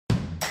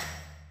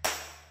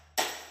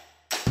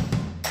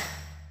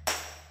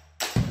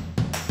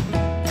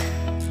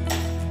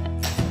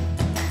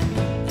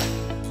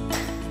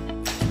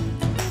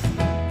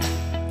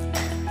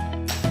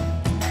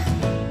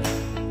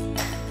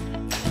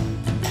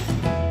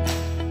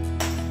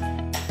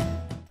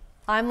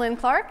I'm Lynn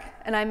Clark,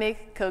 and I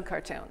make code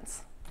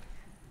cartoons.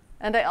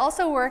 And I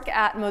also work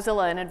at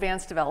Mozilla in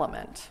advanced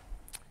development.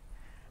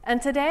 And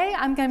today,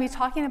 I'm going to be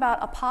talking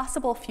about a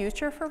possible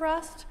future for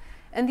Rust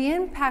and the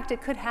impact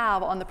it could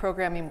have on the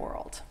programming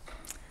world.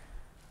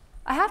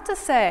 I have to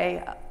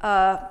say,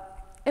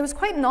 it was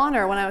quite an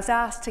honor when I was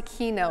asked to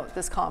keynote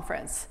this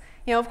conference.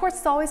 You know, of course,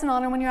 it's always an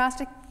honor when you're asked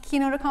to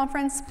keynote a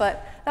conference,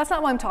 but that's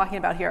not what I'm talking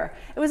about here.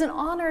 It was an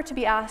honor to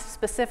be asked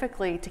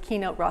specifically to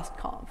keynote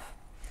RustConf.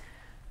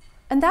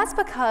 And that's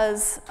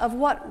because of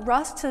what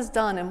Rust has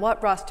done and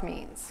what Rust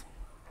means.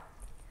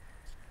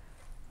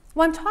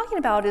 What I'm talking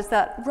about is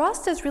that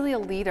Rust is really a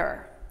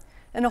leader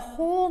in a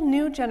whole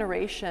new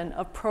generation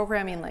of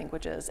programming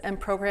languages and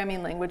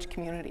programming language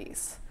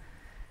communities.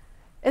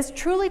 It's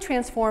truly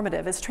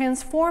transformative. It's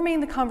transforming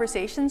the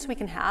conversations we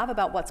can have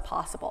about what's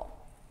possible.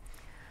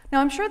 Now,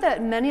 I'm sure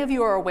that many of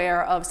you are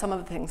aware of some of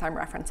the things I'm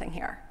referencing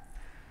here.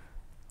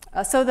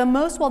 So the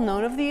most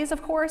well-known of these,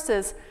 of course,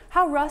 is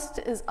how Rust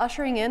is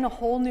ushering in a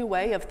whole new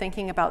way of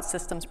thinking about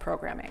systems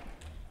programming.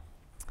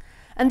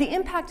 And the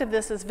impact of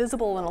this is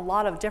visible in a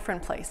lot of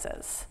different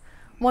places.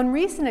 One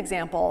recent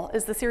example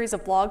is the series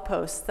of blog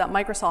posts that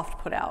Microsoft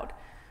put out.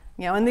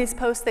 You know, in these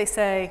posts, they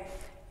say,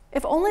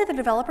 if only the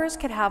developers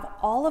could have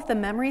all of the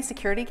memory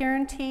security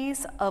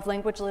guarantees of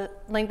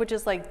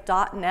languages like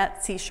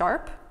 .NET C#,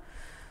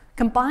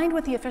 combined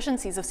with the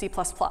efficiencies of C++,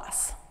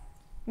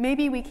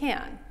 maybe we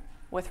can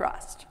with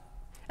Rust.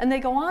 And they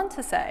go on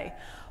to say,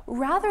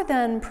 rather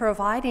than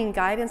providing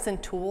guidance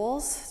and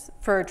tools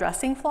for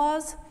addressing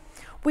flaws,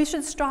 we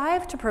should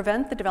strive to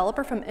prevent the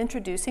developer from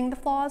introducing the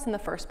flaws in the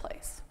first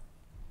place.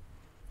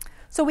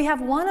 So we have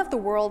one of the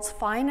world's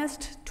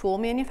finest tool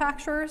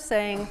manufacturers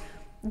saying,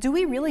 do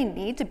we really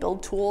need to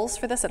build tools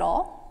for this at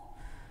all?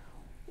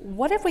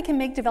 What if we can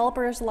make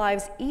developers'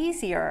 lives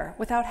easier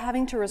without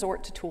having to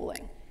resort to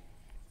tooling?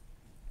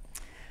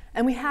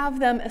 And we have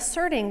them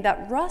asserting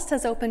that Rust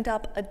has opened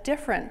up a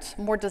different,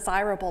 more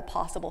desirable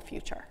possible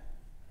future.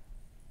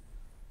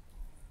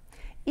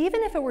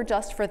 Even if it were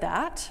just for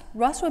that,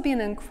 Rust would be an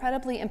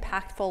incredibly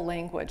impactful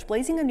language,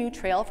 blazing a new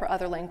trail for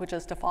other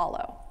languages to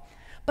follow.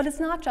 But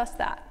it's not just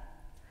that.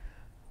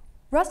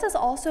 Rust has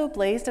also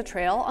blazed a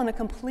trail on a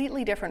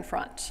completely different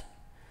front.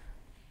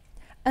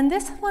 And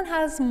this one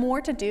has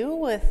more to do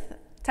with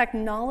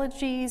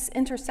technology's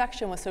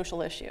intersection with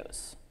social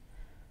issues.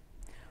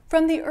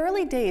 From the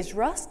early days,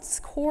 Rust's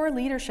core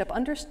leadership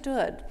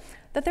understood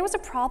that there was a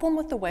problem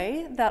with the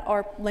way that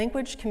our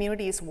language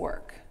communities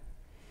work.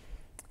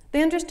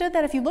 They understood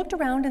that if you looked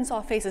around and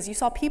saw faces, you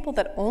saw people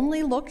that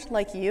only looked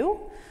like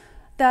you,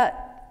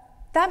 that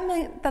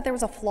meant that there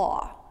was a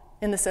flaw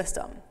in the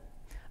system,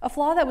 a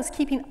flaw that was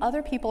keeping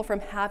other people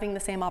from having the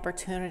same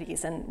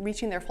opportunities and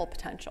reaching their full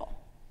potential.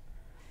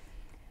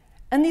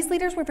 And these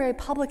leaders were very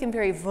public and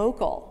very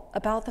vocal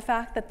about the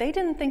fact that they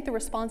didn't think the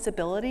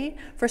responsibility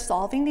for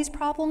solving these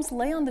problems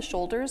lay on the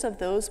shoulders of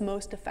those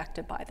most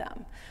affected by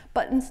them,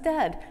 but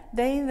instead,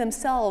 they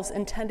themselves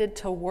intended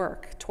to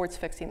work towards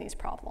fixing these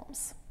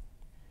problems.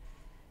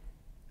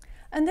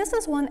 And this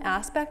is one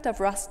aspect of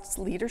Rust's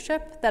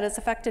leadership that has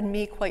affected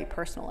me quite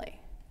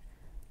personally.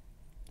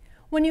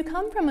 When you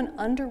come from an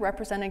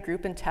underrepresented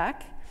group in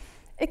tech,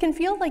 it can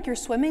feel like you're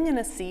swimming in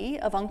a sea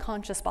of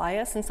unconscious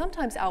bias and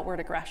sometimes outward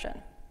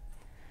aggression.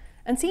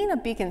 And seeing a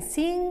beacon,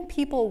 seeing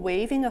people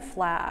waving a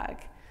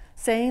flag,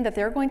 saying that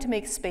they're going to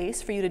make space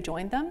for you to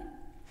join them,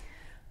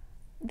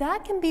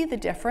 that can be the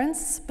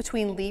difference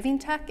between leaving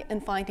tech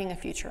and finding a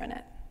future in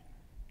it.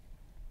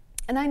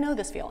 And I know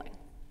this feeling.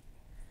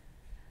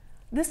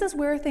 This is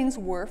where things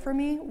were for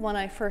me when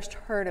I first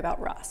heard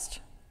about Rust.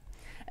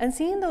 And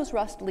seeing those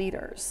Rust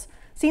leaders,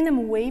 seeing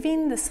them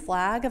waving this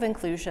flag of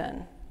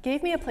inclusion,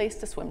 gave me a place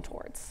to swim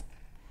towards.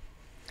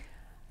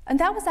 And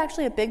that was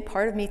actually a big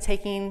part of me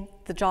taking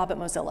the job at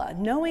Mozilla,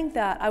 knowing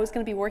that I was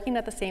going to be working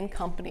at the same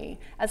company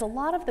as a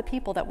lot of the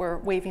people that were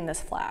waving this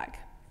flag.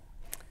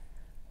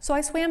 So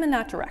I swam in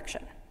that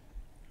direction.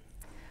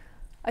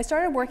 I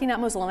started working at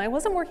Mozilla, and I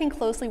wasn't working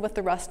closely with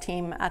the Rust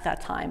team at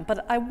that time,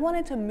 but I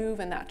wanted to move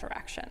in that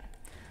direction.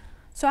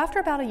 So after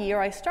about a year,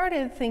 I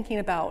started thinking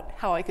about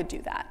how I could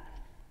do that.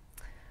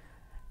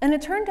 And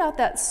it turned out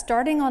that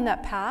starting on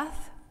that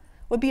path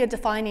would be a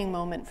defining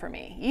moment for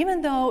me,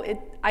 even though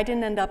I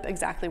didn't end up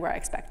exactly where I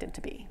expected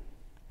to be.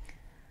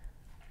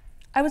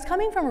 I was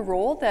coming from a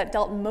role that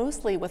dealt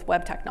mostly with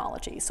web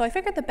technology, so I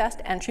figured the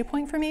best entry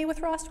point for me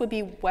with Rust would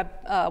be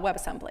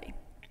WebAssembly.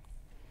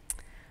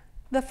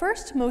 The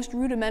first, most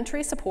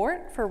rudimentary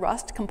support for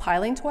Rust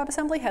compiling to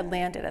WebAssembly had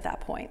landed at that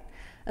point,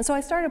 and so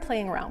I started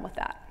playing around with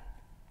that.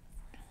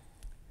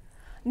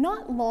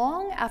 Not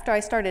long after I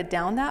started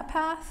down that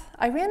path,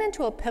 I ran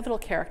into a pivotal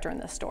character in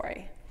this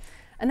story,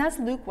 and that's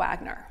Luke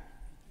Wagner.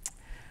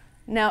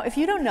 Now, if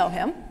you don't know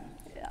him,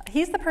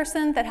 he's the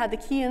person that had the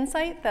key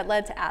insight that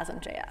led to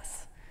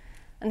ASM.js.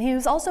 And he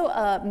was also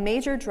a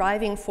major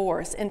driving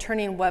force in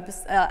turning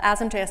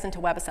ASM.js into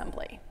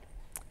WebAssembly.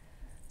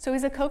 So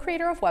he's a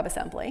co-creator of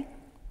WebAssembly.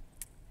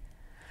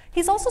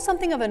 He's also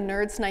something of a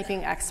nerd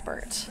sniping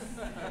expert.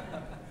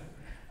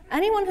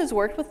 Anyone who's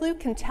worked with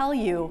Luke can tell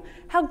you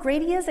how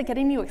great he is at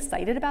getting you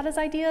excited about his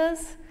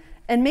ideas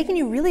and making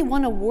you really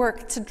want to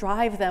work to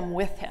drive them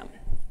with him.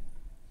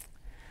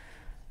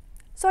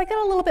 So I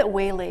got a little bit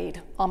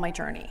waylaid on my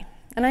journey,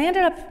 and I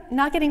ended up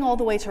not getting all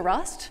the way to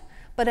Rust,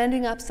 but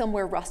ending up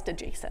somewhere Rust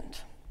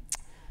adjacent.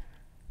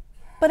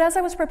 But as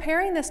I was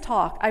preparing this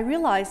talk, I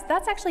realized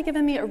that's actually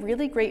given me a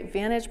really great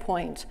vantage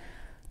point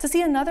to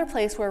see another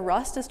place where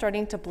Rust is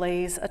starting to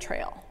blaze a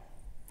trail.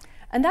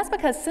 And that's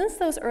because since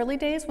those early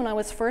days when I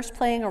was first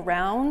playing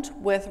around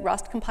with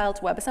Rust compiled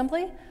to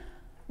WebAssembly,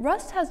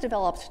 Rust has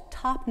developed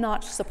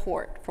top-notch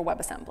support for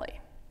WebAssembly.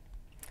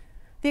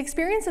 The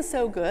experience is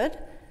so good,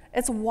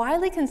 it's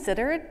widely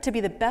considered to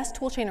be the best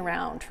toolchain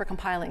around for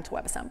compiling to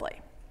WebAssembly.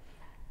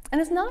 And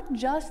it's not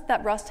just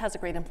that Rust has a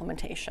great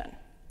implementation.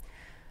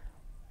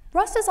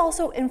 Rust is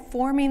also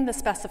informing the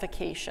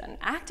specification,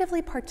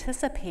 actively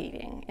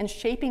participating in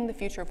shaping the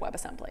future of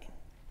WebAssembly.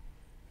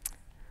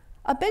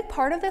 A big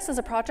part of this is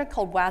a project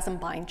called WASM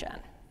BindGen.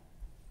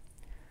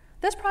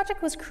 This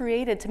project was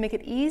created to make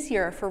it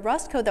easier for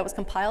Rust code that was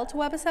compiled to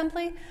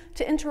WebAssembly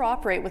to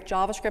interoperate with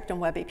JavaScript and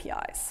web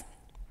APIs.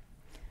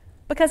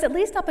 Because at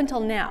least up until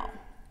now,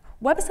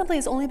 WebAssembly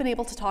has only been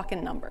able to talk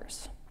in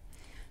numbers.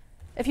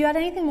 If you had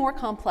anything more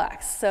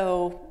complex,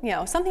 so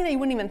something that you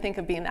wouldn't even think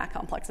of being that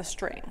complex, a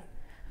string,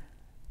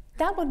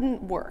 that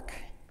wouldn't work.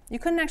 You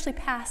couldn't actually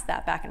pass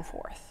that back and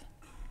forth.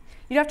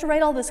 You'd have to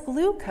write all this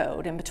glue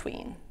code in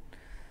between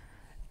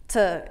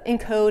to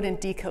encode and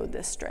decode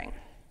this string.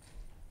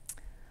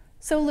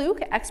 So Luke,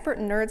 expert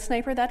nerd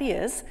sniper that he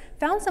is,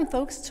 found some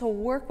folks to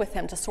work with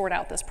him to sort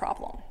out this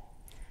problem.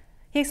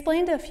 He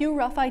explained a few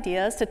rough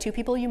ideas to two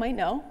people you might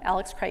know,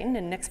 Alex Crichton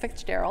and Nick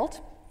Fitzgerald.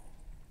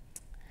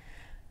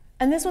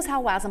 And this was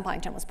how WASM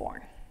BindGen was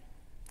born.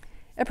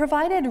 It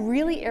provided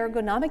really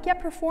ergonomic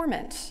yet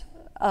performant.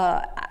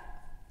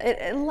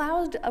 It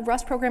allowed a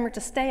Rust programmer to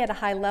stay at a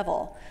high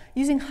level,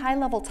 using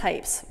high-level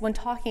types when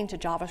talking to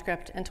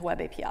JavaScript and to web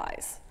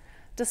APIs,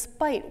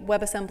 despite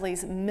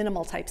WebAssembly's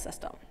minimal type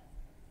system.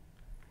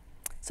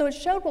 So it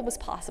showed what was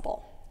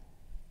possible.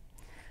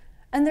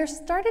 And there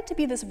started to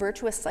be this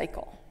virtuous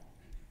cycle,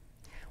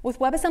 with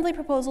WebAssembly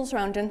proposals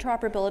around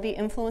interoperability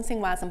influencing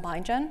WASM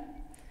BindGen,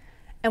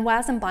 and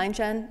WASM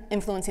BindGen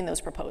influencing those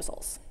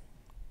proposals.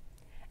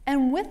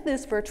 And with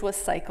this virtuous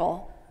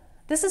cycle,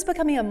 this is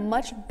becoming a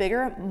much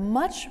bigger,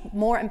 much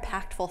more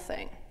impactful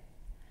thing.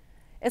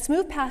 It's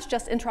moved past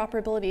just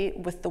interoperability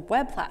with the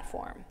web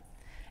platform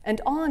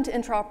and on to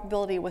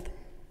interoperability with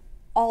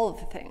all of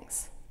the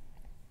things.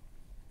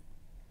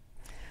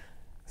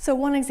 So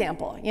one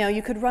example,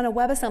 you could run a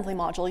WebAssembly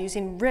module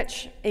using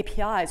rich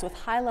APIs with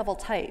high-level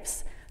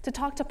types to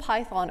talk to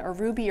Python or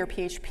Ruby or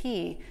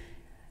PHP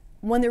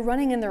when they're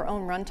running in their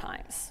own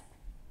runtimes.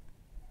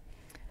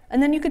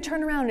 And then you could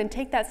turn around and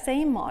take that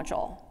same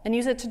module and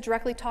use it to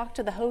directly talk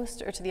to the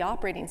host or to the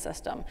operating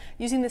system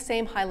using the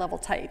same high-level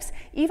types,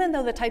 even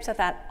though the types that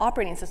that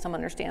operating system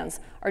understands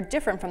are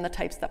different from the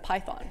types that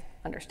Python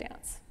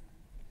understands.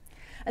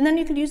 And then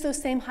you could use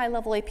those same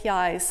high-level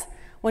APIs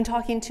when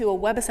talking to a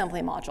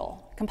WebAssembly module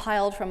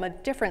compiled from a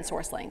different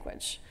source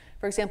language.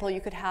 For example,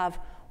 you could have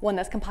one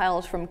that's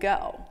compiled from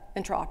Go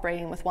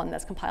interoperating with one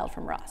that's compiled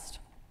from Rust.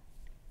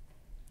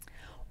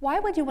 Why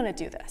would you want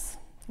to do this?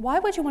 Why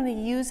would you want to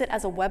use it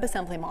as a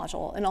WebAssembly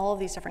module in all of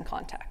these different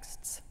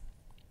contexts?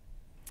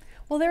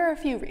 Well, there are a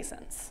few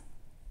reasons.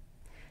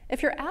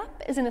 If your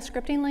app is in a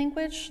scripting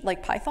language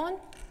like Python,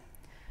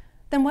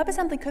 then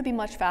WebAssembly could be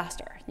much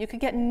faster. You could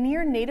get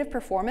near native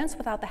performance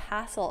without the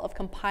hassle of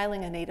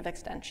compiling a native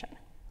extension.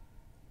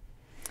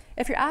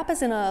 If your app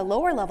is in a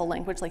lower level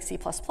language like C++,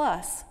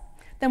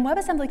 then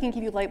WebAssembly can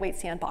give you lightweight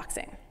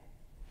sandboxing.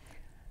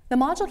 The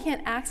module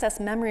can't access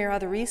memory or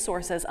other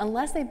resources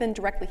unless they've been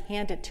directly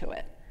handed to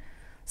it.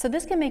 So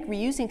this can make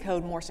reusing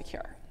code more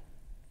secure.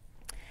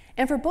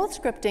 And for both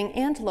scripting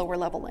and lower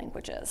level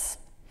languages,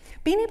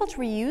 being able to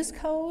reuse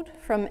code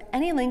from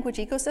any language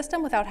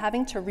ecosystem without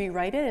having to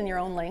rewrite it in your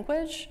own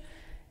language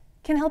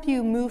can help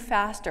you move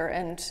faster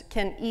and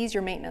can ease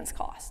your maintenance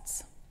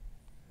costs.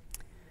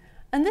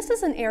 And this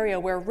is an area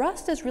where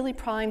Rust is really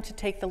primed to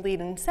take the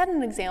lead and set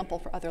an example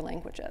for other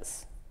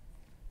languages.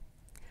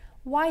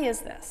 Why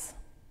is this?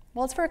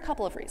 Well, it's for a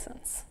couple of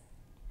reasons.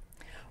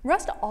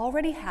 Rust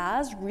already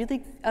has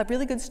a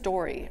really good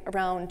story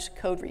around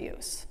code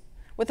reuse,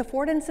 with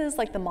affordances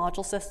like the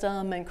module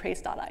system and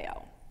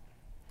craze.io.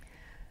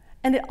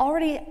 And it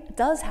already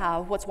does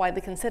have what's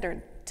widely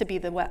considered to be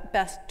the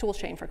best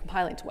toolchain for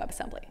compiling to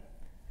WebAssembly.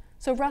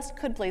 So Rust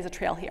could blaze a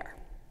trail here.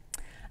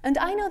 And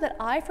I know that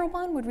I, for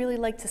one, would really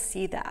like to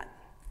see that.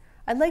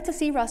 I'd like to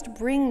see Rust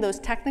bring those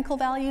technical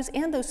values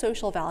and those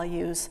social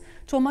values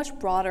to a much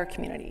broader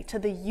community, to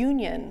the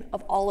union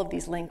of all of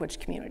these language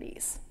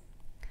communities.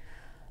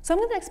 So I'm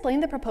going to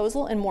explain the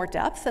proposal in more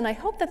depth, and I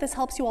hope that this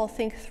helps you all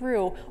think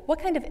through what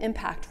kind of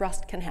impact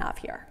Rust can have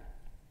here.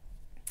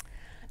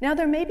 Now,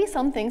 there may be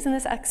some things in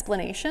this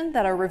explanation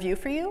that are review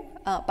for you,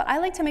 but I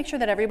like to make sure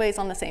that everybody's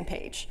on the same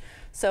page.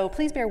 So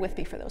please bear with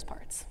me for those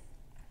parts.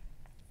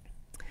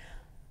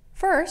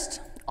 First,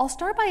 I'll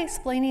start by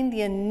explaining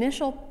the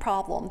initial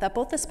problem that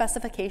both the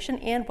specification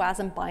and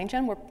WASM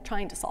bindgen were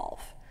trying to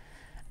solve.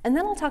 And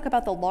then I'll talk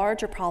about the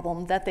larger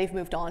problem that they've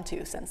moved on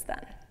to since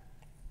then.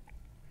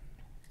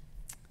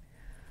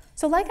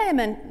 So like I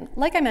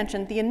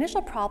mentioned, the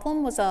initial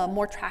problem was a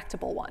more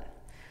tractable one.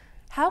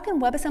 How can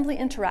WebAssembly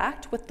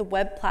interact with the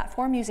web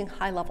platform using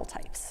high-level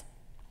types?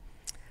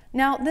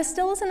 Now, this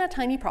still isn't a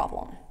tiny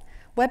problem.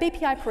 Web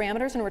API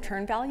parameters and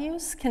return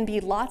values can be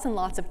lots and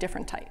lots of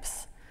different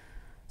types.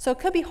 So it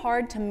could be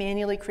hard to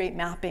manually create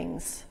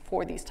mappings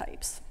for these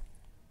types.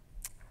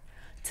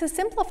 To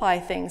simplify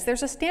things,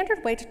 there's a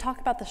standard way to talk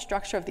about the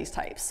structure of these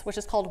types, which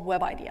is called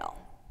WebIDL.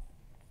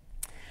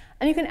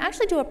 And you can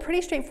actually do a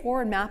pretty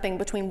straightforward mapping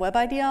between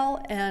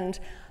WebIDL and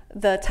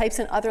the types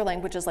in other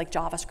languages like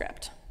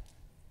JavaScript.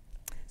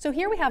 So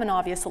here we have an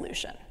obvious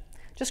solution.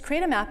 Just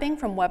create a mapping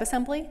from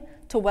WebAssembly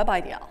to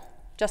WebIDL,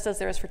 just as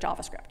there is for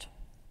JavaScript.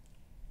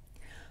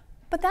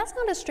 But that's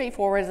not as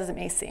straightforward as it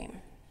may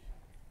seem.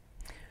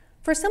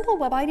 For simple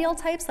WebIDL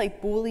types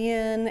like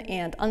Boolean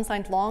and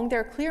unsigned long,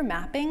 there are clear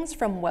mappings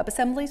from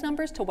WebAssembly's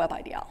numbers to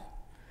WebIDL.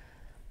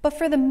 But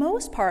for the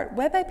most part,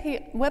 Web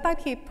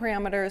API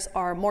parameters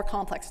are more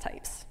complex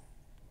types.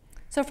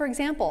 So for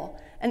example,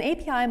 an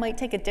API might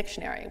take a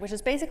dictionary, which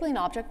is basically an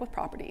object with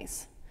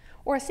properties,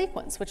 or a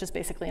sequence, which is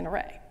basically an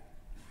array.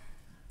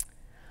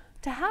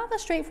 To have a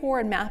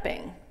straightforward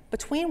mapping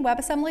between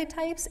WebAssembly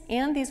types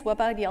and these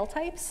WebIDL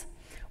types,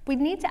 we'd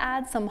need to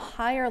add some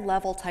higher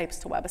level types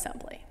to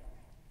WebAssembly.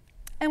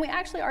 And we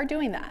actually are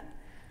doing that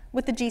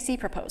with the GC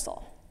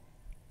proposal.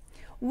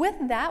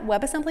 With that,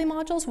 WebAssembly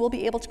modules will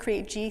be able to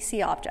create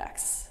GC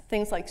objects,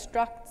 things like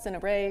structs and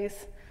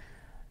arrays,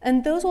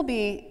 and those will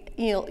be,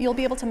 you'll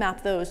be able to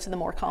map those to the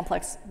more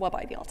complex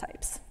WebIDL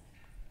types.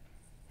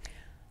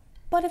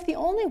 But if the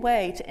only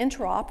way to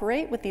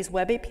interoperate with these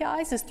web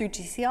APIs is through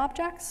GC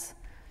objects,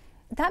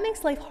 that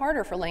makes life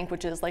harder for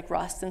languages like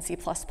Rust and C++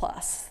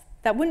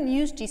 that wouldn't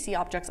use GC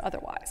objects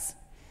otherwise.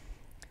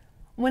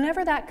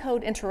 Whenever that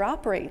code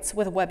interoperates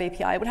with a web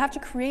API, it would have to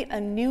create a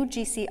new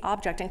GC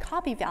object and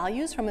copy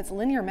values from its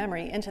linear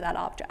memory into that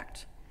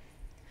object.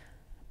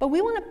 But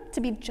we want it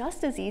to be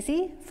just as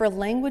easy for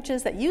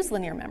languages that use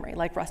linear memory,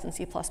 like Rust and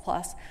C++,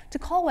 to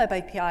call web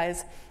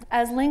APIs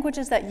as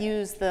languages that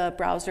use the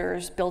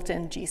browser's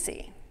built-in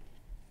GC.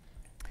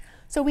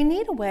 So we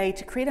need a way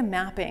to create a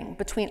mapping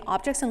between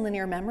objects in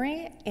linear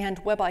memory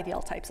and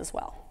WebIDL types as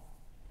well.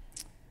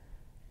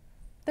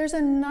 There's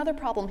another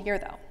problem here,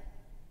 though.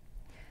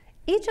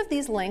 Each of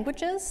these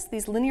languages,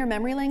 these linear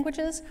memory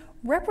languages,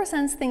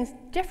 represents things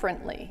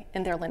differently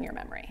in their linear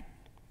memory.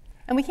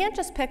 And we can't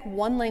just pick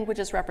one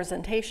language's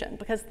representation,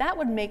 because that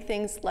would make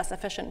things less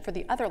efficient for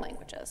the other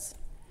languages.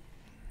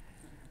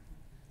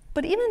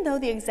 But even though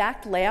the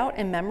exact layout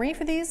and memory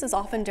for these is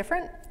often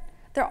different,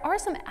 there are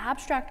some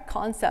abstract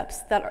concepts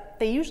that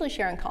they usually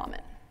share in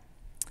common.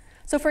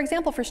 So for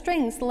example, for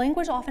strings, the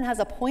language often has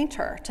a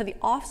pointer to the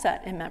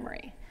offset in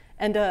memory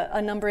and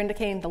a number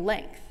indicating the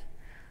length.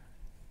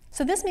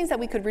 So this means that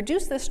we could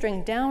reduce this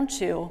string down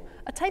to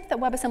a type that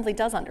WebAssembly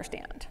does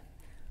understand,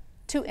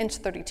 2 int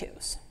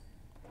 32s.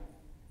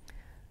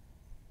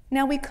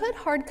 Now we could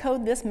hard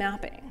code this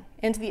mapping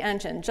into the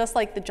engine, just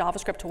like the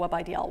JavaScript to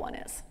WebIDL one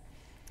is.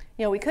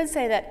 We could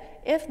say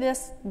that if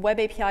this web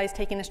API is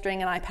taking a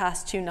string and I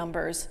pass 2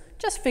 numbers,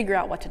 just figure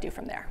out what to do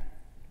from there.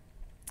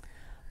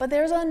 But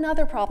there's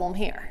another problem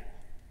here.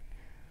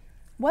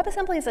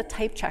 WebAssembly is a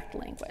type-checked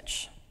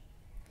language.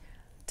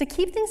 To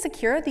keep things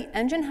secure, the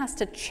engine has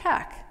to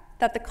check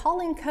that the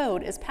calling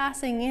code is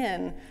passing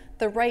in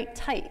the right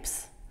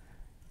types,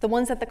 the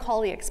ones that the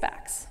callee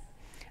expects.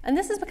 And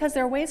this is because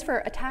there are ways for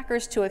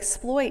attackers to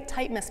exploit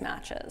type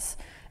mismatches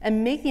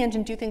and make the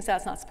engine do things that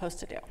it's not supposed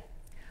to do.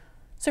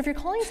 So if you're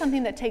calling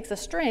something that takes a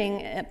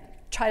string and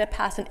try to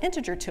pass an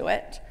integer to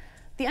it,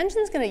 the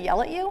engine's going to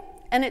yell at you,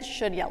 and it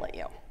should yell at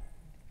you.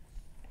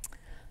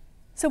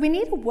 So we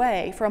need a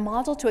way for a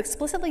module to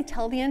explicitly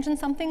tell the engine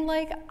something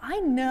like, I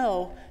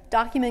know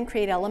document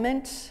create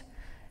element,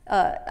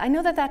 I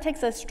know that that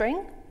takes a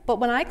string, but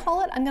when I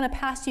call it, I'm going to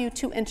pass you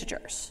 2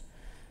 integers.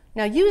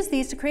 Now use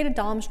these to create a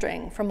DOM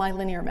string from my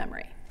linear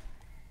memory.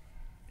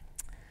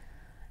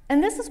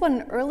 And this is what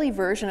an early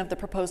version of the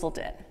proposal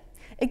did.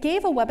 It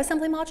gave a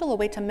WebAssembly module a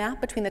way to map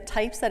between the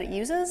types that it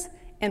uses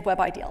and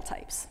WebIDL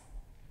types.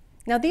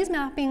 Now these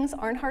mappings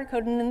aren't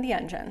hard-coded in the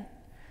engine.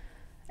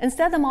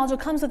 Instead, the module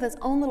comes with its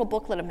own little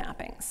booklet of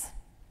mappings.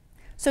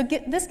 So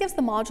this gives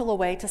the module a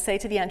way to say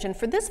to the engine,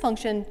 for this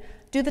function,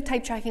 do the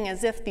type checking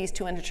as if these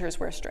 2 integers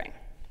were a string.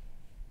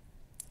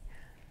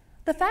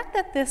 The fact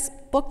that this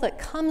booklet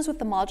comes with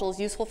the module is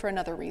useful for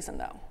another reason,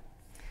 though.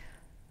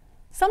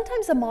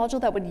 Sometimes a module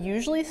that would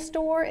usually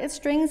store its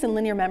strings in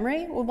linear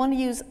memory would want to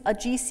use a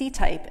GC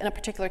type in a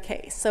particular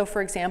case. So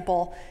for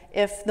example,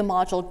 if the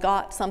module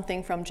got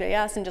something from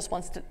JS and just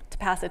wants to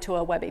pass it to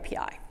a web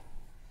API.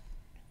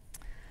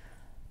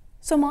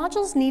 So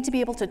modules need to be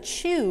able to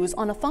choose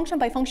on a function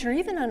by function or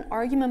even an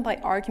argument by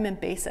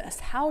argument basis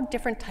how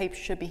different types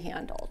should be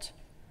handled.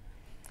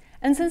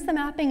 And since the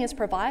mapping is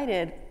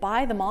provided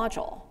by the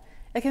module,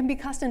 It can be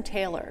custom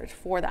tailored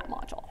for that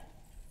module.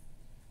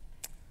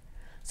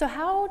 So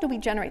how do we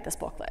generate this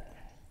booklet?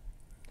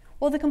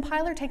 Well, the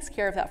compiler takes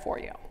care of that for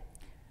you.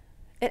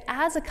 It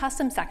adds a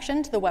custom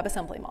section to the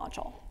WebAssembly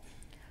module.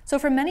 So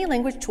for many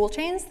language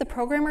toolchains, the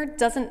programmer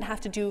doesn't have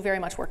to do very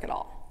much work at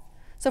all.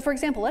 So for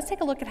example, let's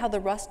take a look at how the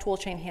Rust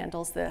toolchain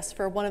handles this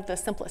for one of the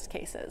simplest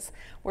cases,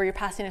 where you're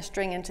passing a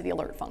string into the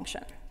alert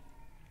function.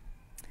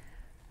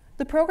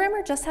 The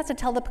programmer just has to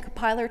tell the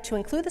compiler to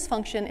include this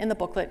function in the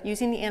booklet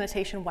using the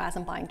annotation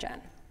wasm_bindgen.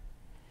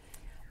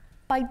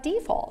 By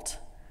default,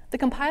 the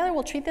compiler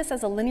will treat this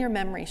as a linear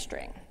memory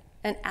string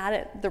and add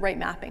it the right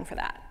mapping for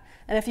that.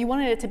 And if you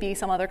wanted it to be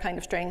some other kind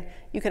of string,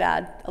 you could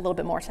add a little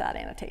bit more to that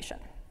annotation.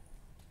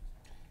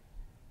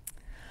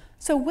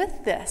 So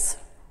with this,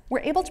 we're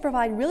able to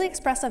provide really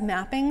expressive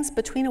mappings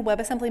between a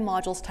WebAssembly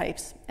module's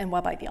types and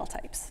WebIDL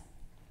types.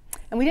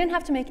 And we didn't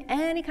have to make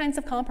any kinds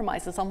of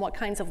compromises on what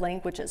kinds of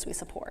languages we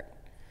support.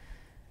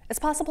 It's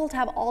possible to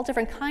have all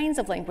different kinds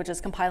of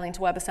languages compiling to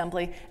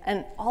WebAssembly,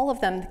 and all of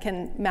them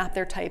can map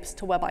their types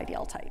to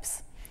WebIDL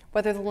types,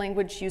 whether the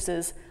language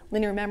uses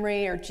linear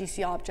memory or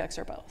GC objects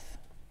or both.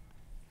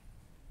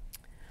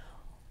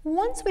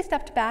 Once we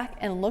stepped back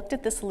and looked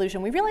at this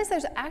solution, we realized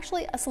there's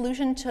actually a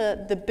solution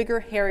to the bigger,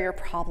 hairier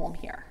problem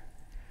here.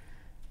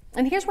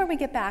 And here's where we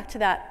get back to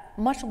that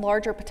much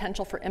larger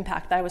potential for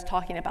impact that I was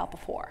talking about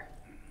before.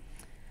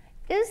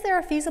 Is there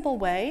a feasible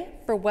way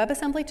for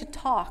WebAssembly to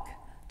talk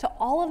to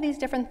all of these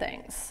different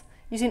things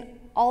using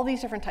all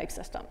these different type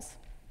systems?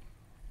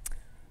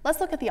 Let's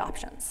look at the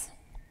options.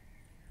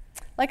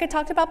 Like I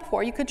talked about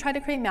before, you could try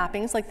to create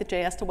mappings like the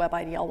JS to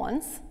WebIDL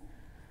ones.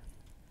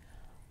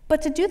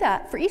 But to do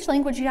that, for each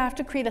language, you have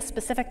to create a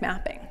specific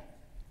mapping.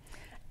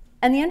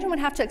 And the engine would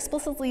have to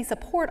explicitly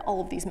support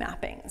all of these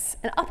mappings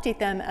and update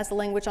them as the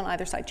language on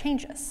either side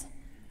changes.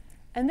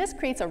 And this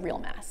creates a real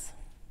mess.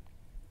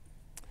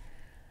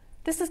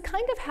 This is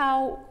kind of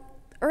how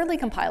early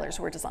compilers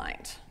were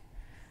designed.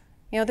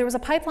 There was a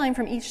pipeline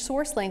from each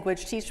source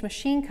language to each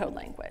machine code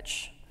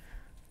language.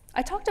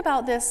 I talked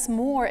about this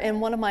more in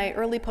one of my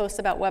early posts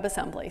about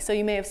WebAssembly, so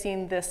you may have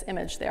seen this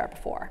image there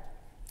before.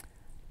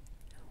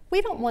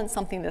 We don't want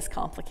something this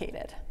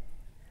complicated.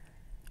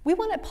 We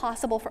want it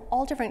possible for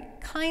all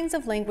different kinds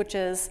of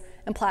languages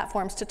and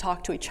platforms to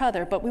talk to each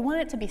other, but we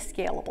want it to be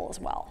scalable as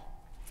well.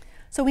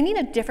 So we need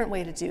a different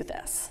way to do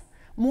this,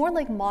 more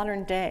like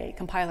modern-day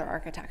compiler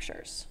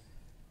architectures.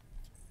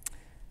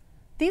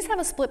 These have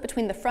a split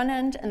between the front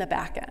end and the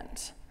back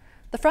end.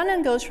 The front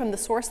end goes from the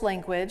source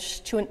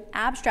language to an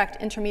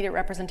abstract intermediate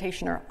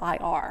representation, or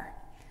IR.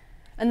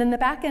 And then the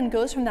back end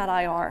goes from that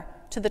IR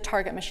to the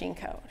target machine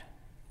code.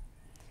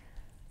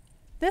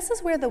 This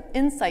is where the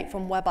insight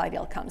from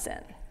WebIDL comes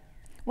in.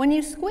 When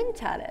you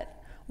squint at it,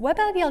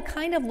 WebIDL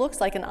kind of looks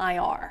like an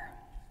IR.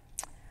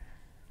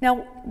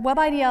 Now,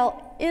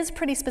 WebIDL is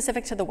pretty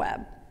specific to the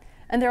web,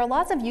 and there are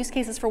lots of use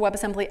cases for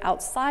WebAssembly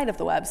outside of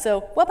the web,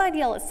 so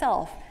WebIDL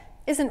itself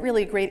isn't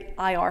really a great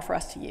IR for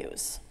us to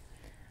use.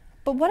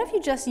 But what if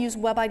you just use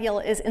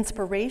WebIDL as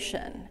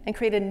inspiration and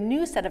create a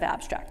new set of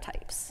abstract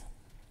types?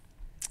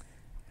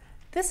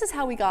 This is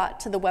how we got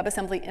to the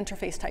WebAssembly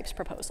interface types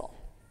proposal.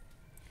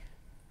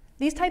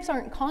 These types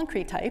aren't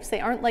concrete types.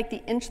 They aren't like the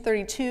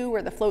int32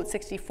 or the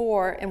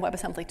float64 in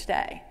WebAssembly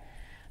today.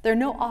 There are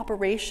no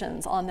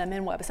operations on them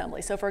in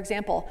WebAssembly. So for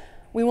example,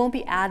 we won't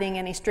be adding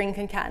any string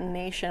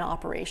concatenation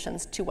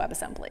operations to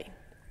WebAssembly.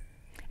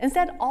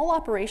 Instead, all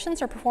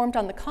operations are performed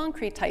on the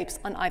concrete types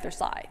on either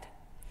side.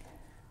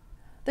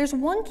 There's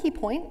one key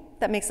point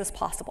that makes this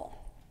possible.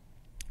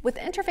 With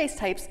interface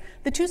types,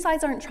 the two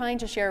sides aren't trying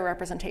to share a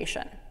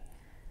representation.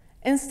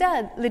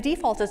 Instead, the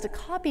default is to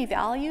copy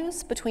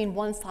values between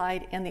one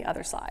side and the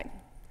other side.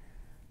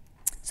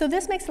 So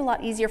this makes it a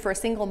lot easier for a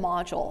single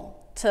module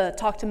to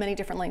talk to many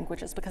different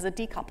languages because it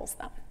decouples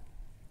them.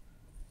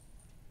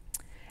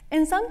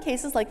 In some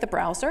cases, like the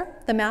browser,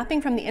 the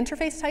mapping from the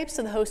interface types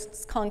to the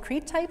host's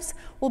concrete types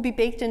will be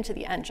baked into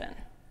the engine.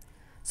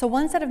 So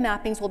one set of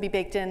mappings will be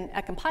baked in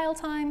at compile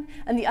time,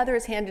 and the other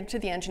is handed to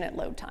the engine at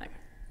load time.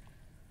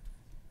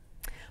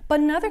 But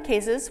in other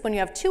cases, when you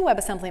have two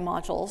WebAssembly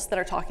modules that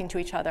are talking to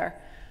each other,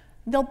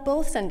 they'll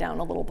both send down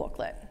a little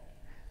booklet.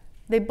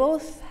 They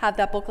both have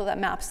that booklet that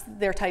maps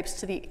their types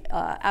to the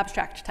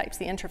abstract types,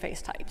 the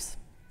interface types.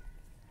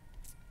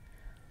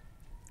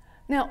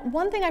 Now,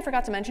 one thing I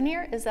forgot to mention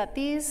here is that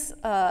these,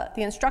 the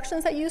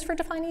instructions that you use for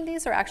defining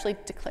these are actually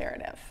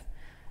declarative.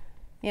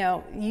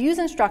 You use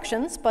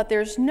instructions, but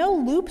there's no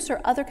loops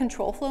or other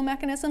control flow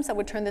mechanisms that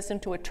would turn this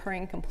into a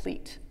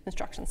Turing-complete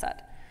instruction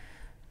set.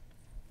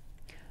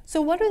 So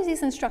what do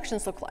these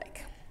instructions look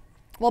like?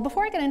 Well,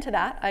 before I get into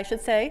that, I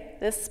should say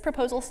this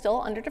proposal is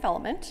still under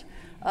development.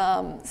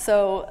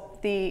 So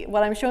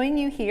what I'm showing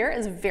you here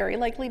is very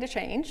likely to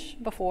change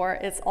before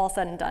it's all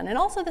said and done. And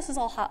also, this is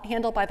all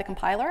handled by the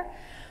compiler.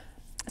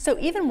 So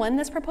even when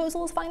this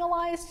proposal is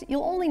finalized,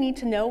 you'll only need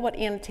to know what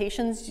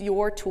annotations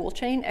your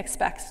toolchain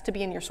expects to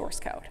be in your source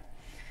code.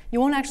 You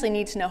won't actually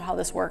need to know how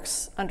this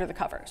works under the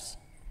covers.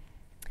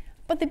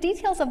 But the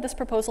details of this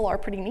proposal are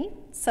pretty neat,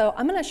 so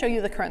I'm going to show you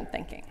the current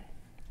thinking.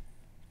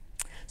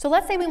 So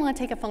let's say we want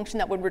to take a function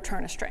that would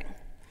return a string.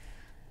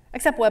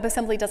 Except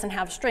WebAssembly doesn't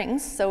have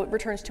strings, so it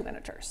returns 2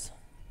 integers.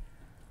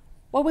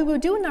 What we would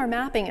do in our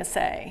mapping is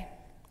say,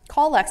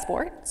 call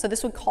export, so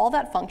this would call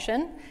that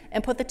function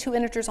and put the 2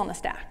 integers on the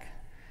stack.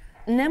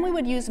 And then we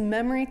would use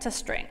memory to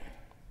string.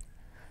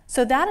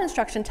 So that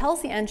instruction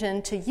tells the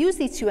engine to use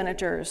these 2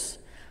 integers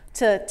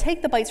to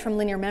take the bytes from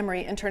linear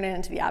memory and turn it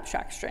into the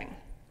abstract string.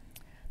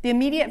 The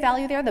immediate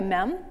value there, the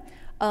mem,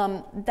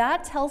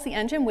 that tells the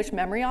engine which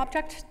memory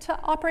object to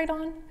operate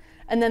on,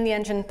 and then the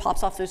engine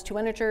pops off those 2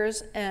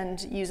 integers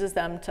and uses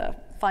them to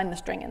find the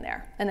string in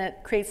there. And it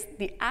creates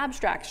the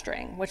abstract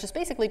string, which is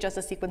basically just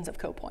a sequence of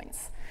code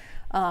points.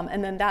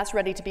 And then that's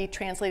ready to be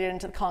translated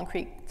into the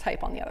concrete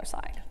type on the other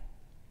side.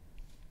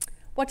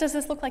 What does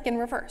this look like in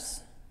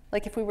reverse?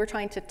 Like if we were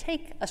trying to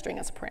take a string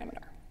as a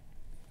parameter.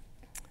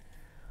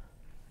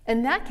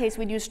 In that case,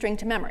 we'd use string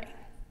to memory.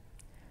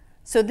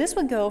 So this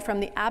would go from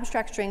the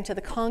abstract string to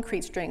the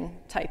concrete string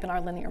type in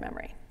our linear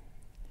memory.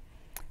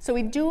 So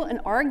we do an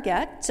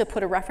argget to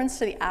put a reference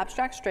to the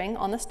abstract string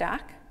on the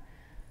stack,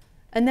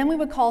 and then we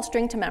would call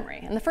string to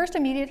memory. And the first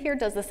immediate here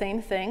does the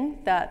same thing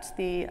that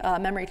the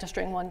memory to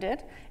string one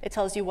did. It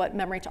tells you what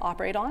memory to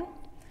operate on.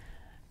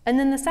 And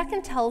then the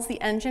second tells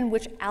the engine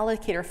which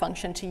allocator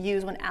function to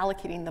use when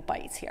allocating the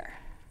bytes here.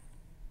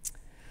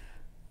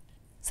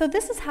 So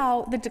this is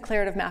how the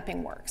declarative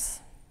mapping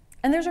works.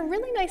 And there's a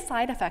really nice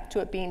side effect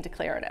to it being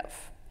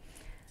declarative.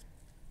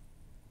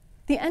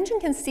 The engine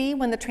can see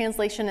when the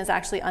translation is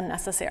actually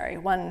unnecessary,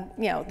 when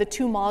the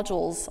 2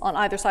 modules on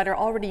either side are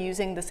already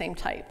using the same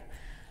type.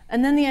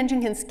 And then the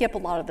engine can skip a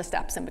lot of the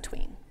steps in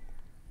between.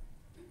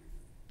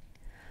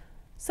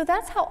 So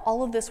that's how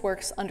all of this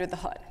works under the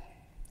hood.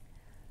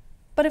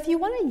 But if you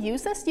want to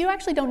use this, you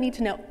actually don't need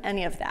to know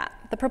any of that.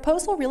 The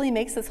proposal really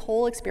makes this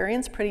whole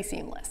experience pretty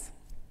seamless.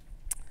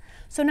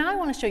 So now I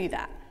want to show you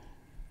that.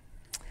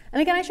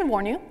 And again, I should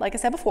warn you, like I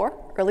said before,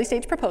 early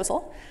stage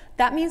proposal.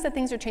 That means that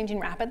things are changing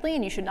rapidly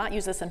and you should not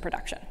use this in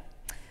production.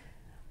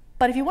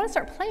 But if you want to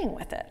start playing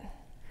with it,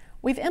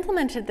 we've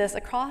implemented this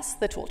across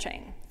the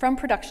toolchain, from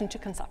production to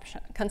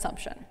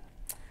consumption.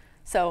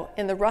 So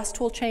in the Rust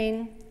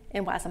toolchain,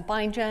 in WASM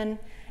bindgen,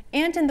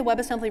 and in the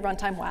WebAssembly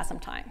runtime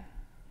WASM time.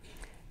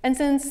 And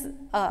since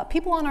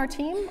people on our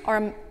team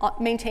are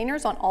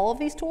maintainers on all of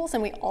these tools,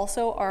 and we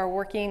also are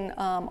working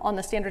on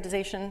the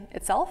standardization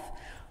itself,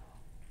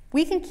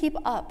 we can keep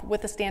up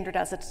with the standard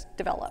as it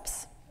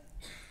develops.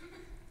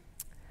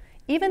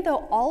 Even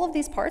though all of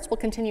these parts will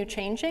continue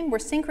changing, we're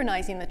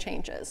synchronizing the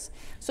changes.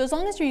 So as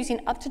long as you're using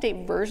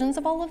up-to-date versions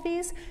of all of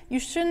these, you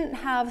shouldn't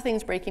have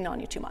things breaking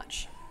on you too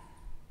much.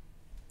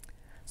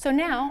 So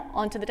now,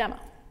 on to the demo.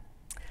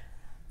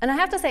 And I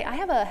have to say, I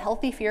have a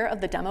healthy fear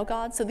of the demo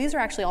gods, so these are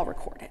actually all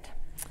recorded.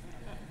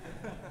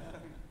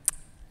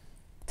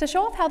 To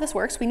show off how this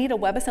works, we need a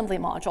WebAssembly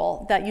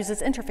module that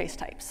uses interface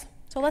types.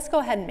 So let's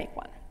go ahead and make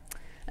one.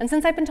 And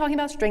since I've been talking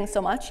about strings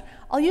so much,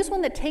 I'll use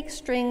one that takes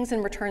strings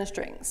and returns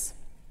strings.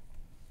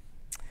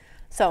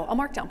 So a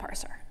markdown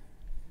parser.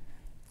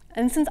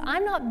 And since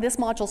I'm not this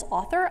module's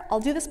author, I'll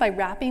do this by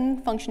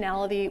wrapping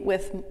functionality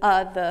with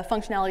the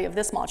functionality of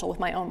this module with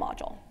my own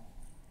module.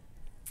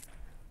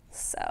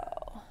 So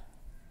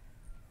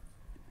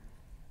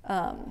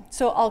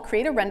I'll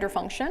create a render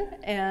function,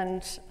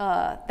 and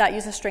that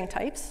uses string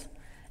types,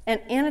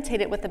 and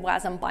annotate it with the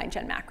WASM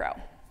bindgen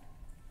macro.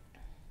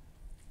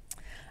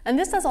 And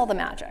this does all the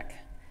magic.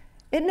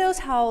 It knows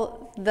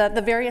how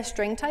the various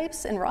string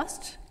types in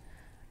Rust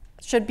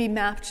should be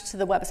mapped to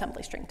the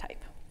WebAssembly string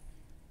type.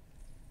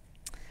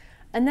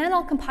 And then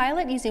I'll compile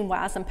it using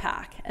WASM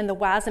pack and the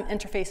WASM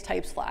interface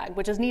types flag,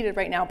 which is needed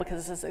right now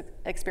because this is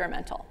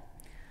experimental.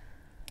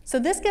 So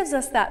this gives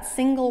us that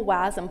single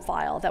WASM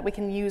file that we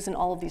can use in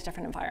all of these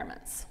different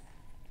environments.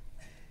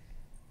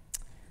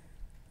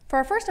 For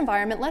our first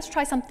environment, let's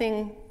try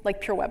something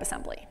like pure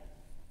WebAssembly.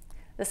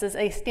 This is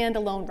a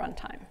standalone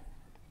runtime.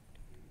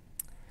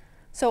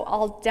 So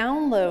I'll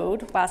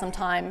download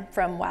wasmtime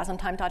from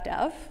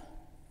wasmtime.dev,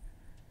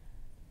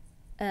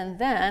 and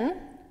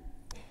then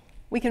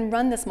we can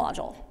run this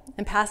module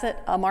and pass it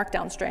a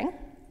markdown string.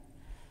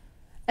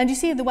 And you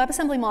see the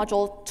WebAssembly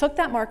module took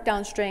that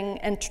markdown string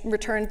and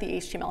returned the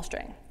HTML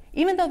string.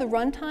 Even though the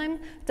runtime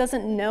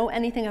doesn't know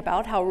anything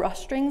about how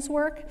Rust strings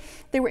work,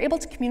 they were able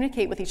to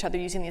communicate with each other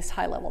using these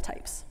high-level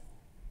types.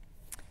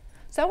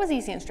 So that was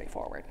easy and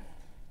straightforward.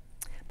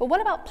 But what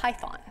about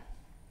Python?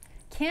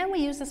 Can we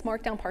use this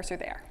markdown parser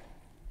there?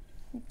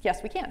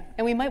 Yes, we can,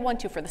 and we might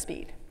want to for the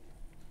speed.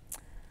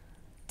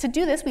 To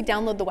do this, we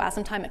download the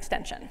wasmtime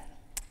extension.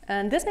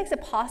 And this makes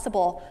it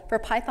possible for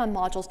Python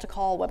modules to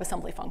call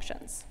WebAssembly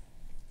functions.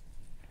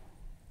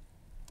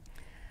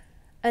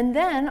 And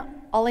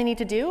then all I need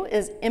to do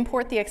is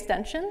import the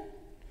extension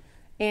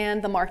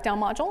and the markdown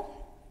module.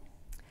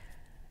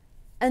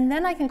 And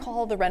then I can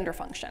call the render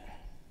function.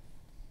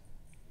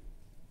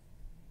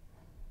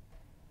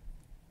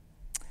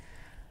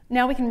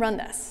 Now we can run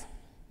this.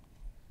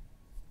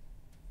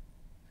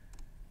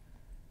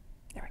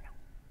 There we go.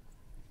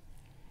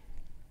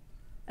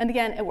 And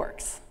again, it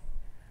works.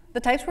 The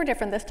types were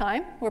different this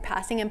time. We're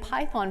passing in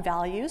Python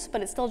values,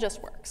 but it still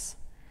just works.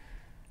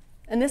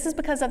 And this is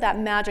because of that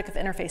magic of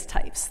interface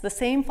types. The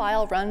same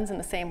file runs in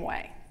the same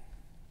way.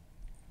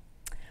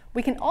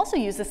 We can also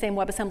use the same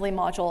WebAssembly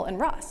module in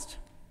Rust.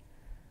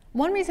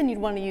 One reason you'd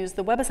want to use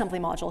the WebAssembly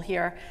module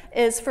here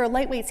is for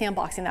lightweight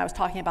sandboxing that I was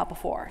talking about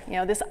before.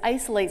 This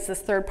isolates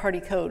this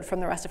third-party code from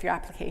the rest of your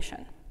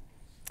application.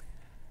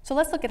 So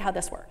let's look at how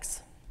this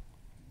works.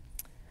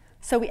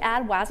 So we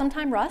add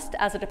wasmtime Rust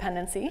as a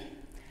dependency,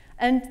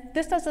 and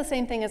this does the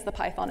same thing as the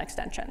Python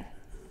extension.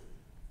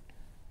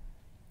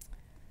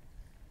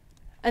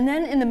 And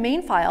then in the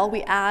main file,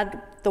 we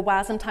add the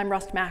wasmtime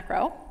Rust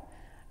macro,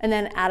 and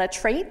then add a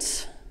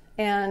trait,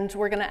 and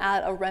we're going to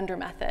add a render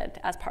method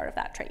as part of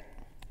that trait.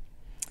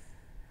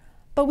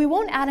 But we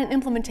won't add an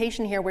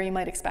implementation here where you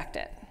might expect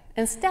it.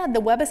 Instead, the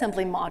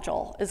WebAssembly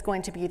module is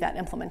going to be that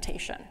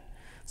implementation.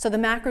 So the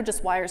macro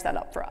just wires that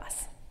up for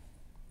us.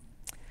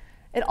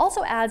 It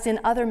also adds in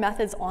other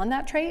methods on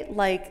that trait,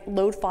 like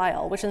load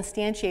file, which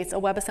instantiates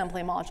a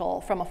WebAssembly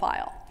module from a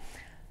file.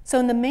 So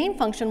in the main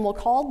function, we'll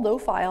call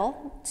load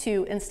file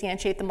to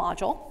instantiate the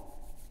module.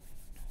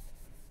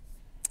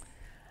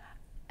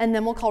 And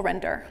then we'll call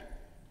render.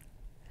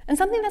 And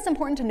something that's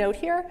important to note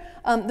here,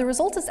 the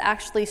result is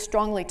actually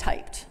strongly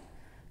typed.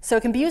 So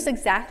it can be used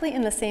exactly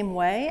in the same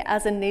way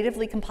as a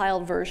natively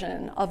compiled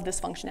version of this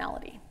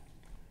functionality.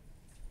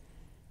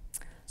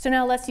 So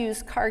now let's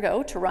use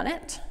cargo to run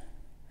it.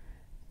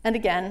 And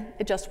again,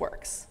 it just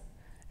works,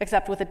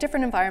 except with a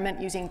different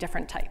environment using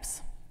different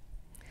types.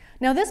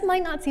 Now this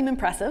might not seem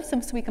impressive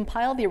since we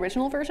compiled the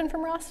original version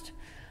from Rust,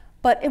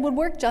 but it would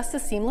work just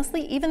as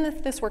seamlessly even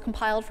if this were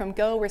compiled from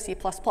Go or C++,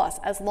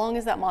 as long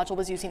as that module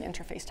was using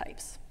interface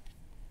types.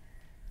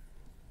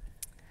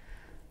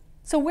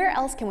 So where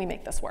else can we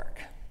make this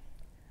work?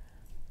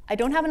 I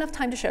don't have enough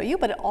time to show you,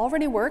 but it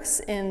already works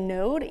in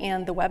Node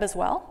and the web as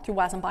well through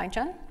WASM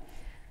bindgen.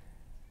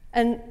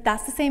 And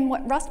that's the same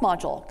Rust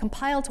module,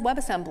 compiled to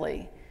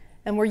WebAssembly.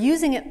 And we're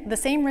using it, the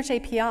same rich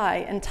API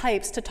and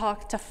types to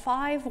talk to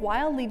 5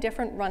 wildly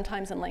different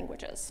runtimes and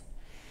languages.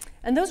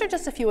 And those are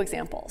just a few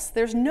examples.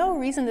 There's no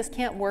reason this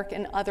can't work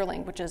in other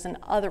languages and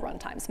other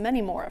runtimes,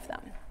 many more of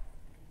them.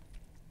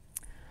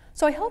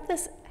 So I hope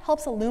this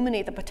helps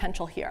illuminate the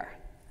potential here.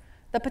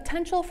 The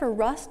potential for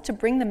Rust to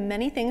bring the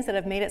many things that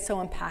have made it so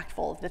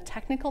impactful, the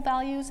technical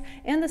values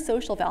and the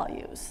social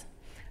values,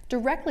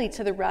 directly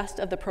to the rest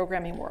of the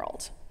programming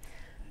world.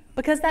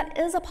 Because that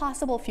is a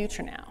possible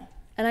future now.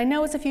 And I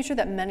know it's a future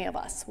that many of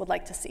us would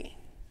like to see.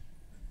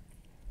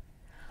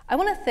 I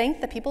want to thank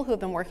the people who have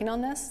been working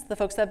on this, the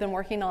folks that have been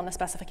working on the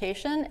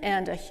specification,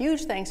 and a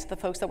huge thanks to the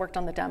folks that worked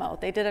on the demo.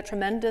 They did a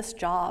tremendous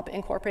job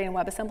incorporating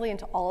WebAssembly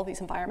into all of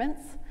these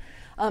environments.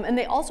 And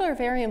they also are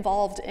very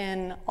involved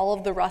in all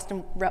of the Rust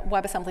and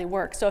WebAssembly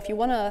work. So if you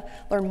want to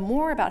learn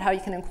more about how you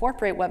can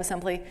incorporate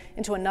WebAssembly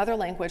into another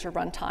language or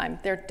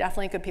runtime, they're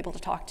definitely good people to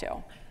talk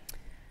to.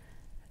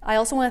 I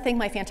also want to thank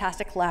my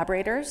fantastic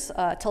collaborators,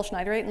 Till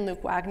Schneiderate and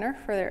Luke Wagner,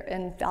 for their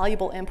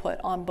invaluable input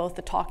on both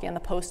the talk and the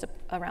post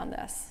around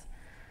this.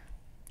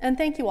 And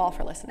thank you all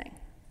for listening.